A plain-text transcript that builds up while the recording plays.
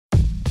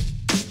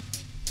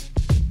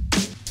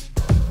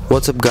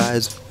What's up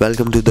guys,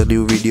 welcome to the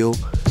new video.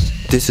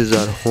 This is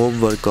our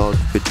home workout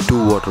with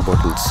 2 water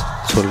bottles.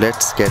 So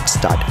let's get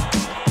started.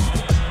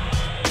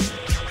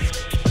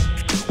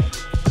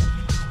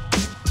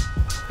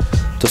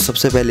 तो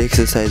सबसे पहले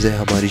exercise है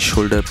हमारी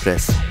shoulder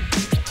press.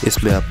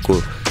 इसमें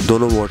आपको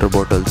दोनों वाटर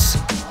बॉटल्स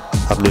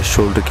अपने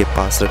शोल्डर के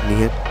पास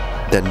रखनी है,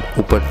 देन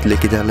ऊपर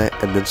लेके जाना है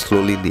एंड देन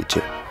स्लोली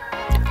नीचे।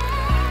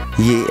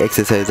 ये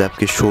एक्सरसाइज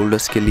आपके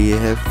शोल्डर्स के लिए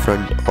है,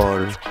 फ्रंट और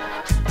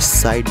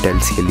साइड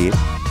डेल्ट्स के लिए।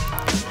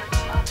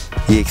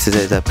 ये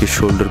एक्सरसाइज आपके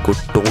शोल्डर को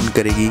टोन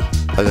करेगी।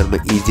 अगर मैं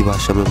इजी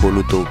भाषा में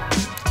बोलूँ तो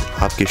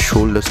आपके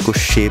शोल्डर्स को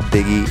शेप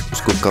देगी,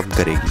 उसको कम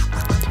करेगी।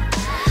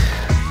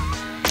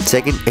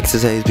 सेकंड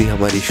एक्सरसाइज भी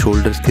हमारी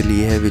शोल्डर्स के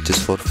लिए है, which is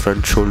for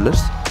front shoulders.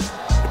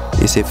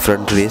 इसे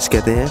फ्रंट रेस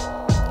कहते हैं।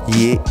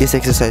 ये इस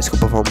एक्सरसाइज को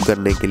परफॉर्म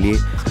करने के लिए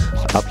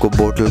आपको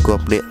बोतल को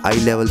अपने आई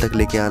लेवल तक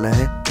लेके आना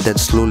है, देन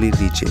स्लोली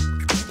नीचे।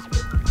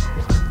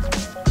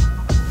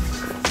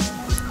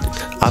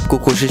 आपको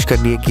कोशिश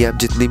करनी है कि आप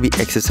जितनी भी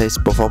एक्सरसाइज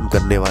परफॉर्म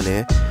करने वाले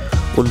हैं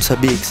उन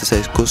सभी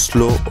एक्सरसाइज को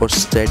स्लो और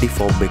स्टेडी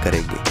फॉर्म में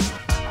करेंगे,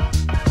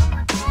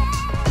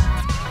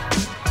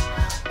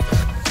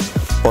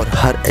 और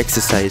हर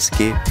एक्सरसाइज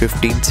के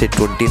 15 से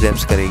 20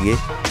 रेप्स करेंगे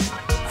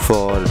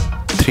फॉर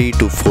 3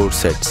 to 4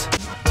 सेट्स।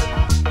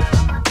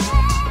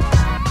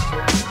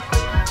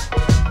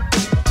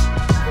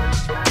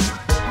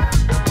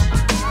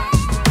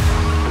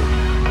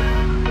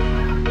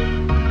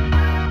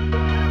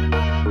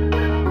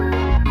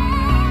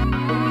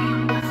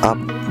 आप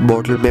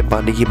बॉटल में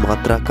पानी की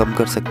मात्रा कम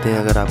कर सकते हैं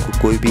अगर आपको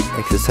कोई भी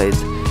एक्सरसाइज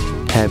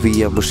हैवी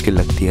या मुश्किल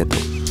लगती है तो।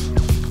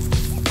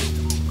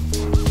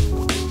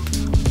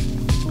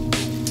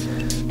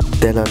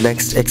 Then our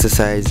next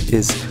exercise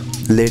is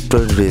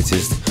lateral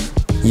raises.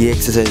 ये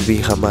एक्सरसाइज भी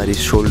हमारी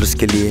शोल्डर्स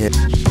के लिए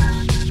है।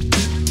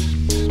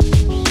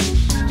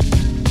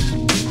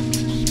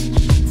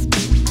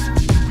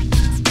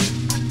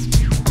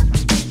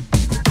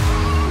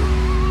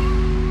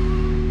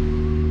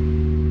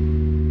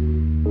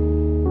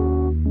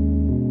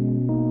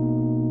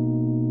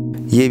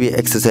 ये भी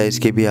एक्सरसाइज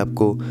के भी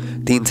आपको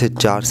 3 से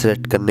 4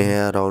 सेट करने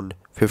हैं, around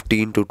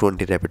 15 to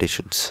 20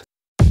 repetitions.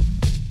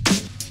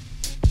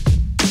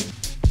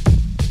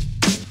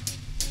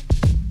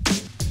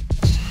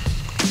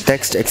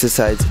 Next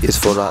exercise is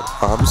for our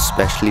arms,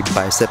 especially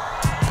bicep,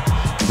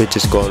 which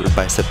is called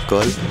bicep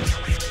curl.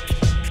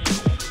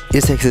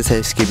 इस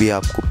एक्सरसाइज के भी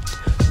आपको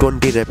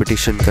 20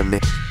 रेपिटेशन करने।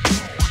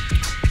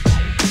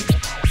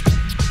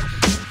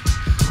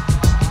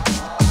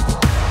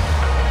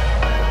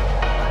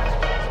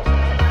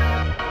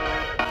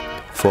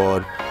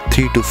 For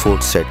 3 to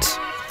 4 sets.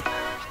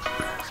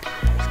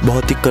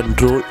 बहुत ही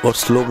कंट्रोल और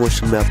स्लो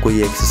मोशन में आपको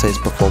ये एक्सरसाइज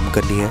परफॉर्म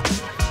करनी है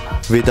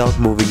विदाउट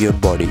मूविंग योर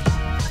बॉडी।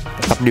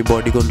 अपनी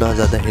बॉडी को ना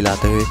ज़्यादा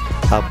हिलाते हुए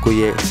आपको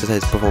ये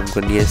एक्सरसाइज परफॉर्म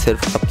करनी है।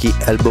 सिर्फ आपकी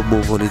एल्बो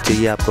मूव होनी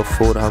चाहिए, आपका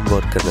फोर आर्म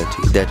वर्क करना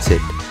चाहिए, that's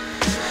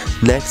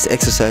it. Next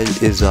exercise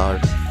is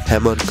our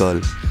hammer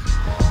curl.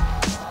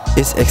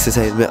 इस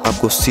एक्सरसाइज में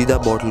आपको सीधा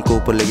बॉटल को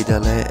ऊपर लेके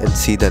जाना है एंड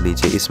सीधा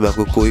नीचे। इसमें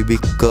आपको कोई भी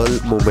कर्ल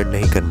मूवमेंट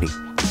नहीं करनी।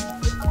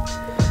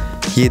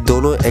 ये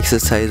दोनों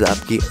एक्सरसाइज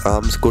आपकी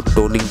आर्म्स को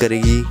टोनिंग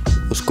करेगी,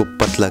 उसको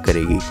पतला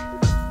करेगी।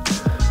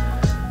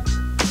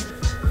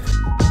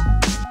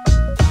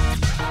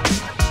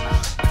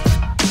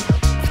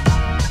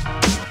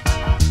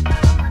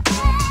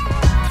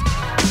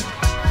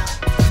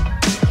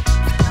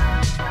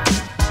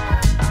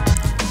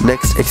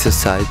 Next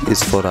exercise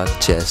is for our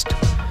chest.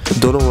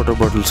 दोनों वाटर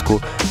बॉटल्स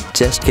को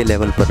चेस्ट के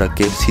लेवल पर रख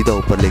के सीधा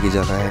ऊपर लेके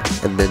जाना है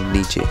एंड देन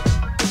नीचे।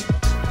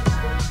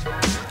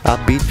 आप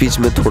बीच बीच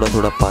में थोड़ा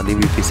थोड़ा पानी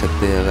भी पी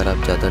सकते हैं अगर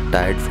आप ज़्यादा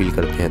टायर्ड फील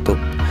करते हैं तो।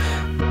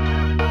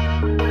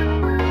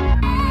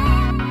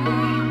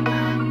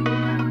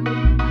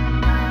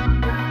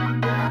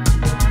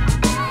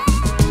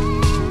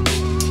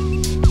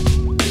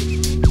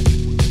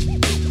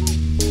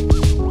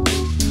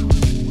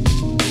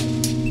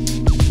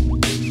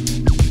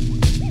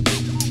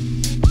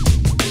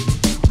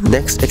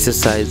 Next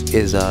exercise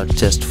is our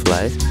chest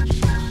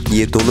fly.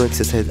 ये दोनों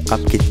एक्सरसाइज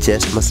आपके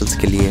चेस्ट मसल्स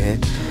के लिए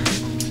हैं।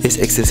 इस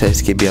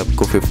एक्सरसाइज के भी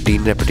आपको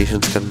 15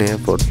 रेपिटेशंस करने हैं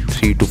फॉर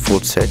 3 to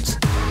 4 सेट्स।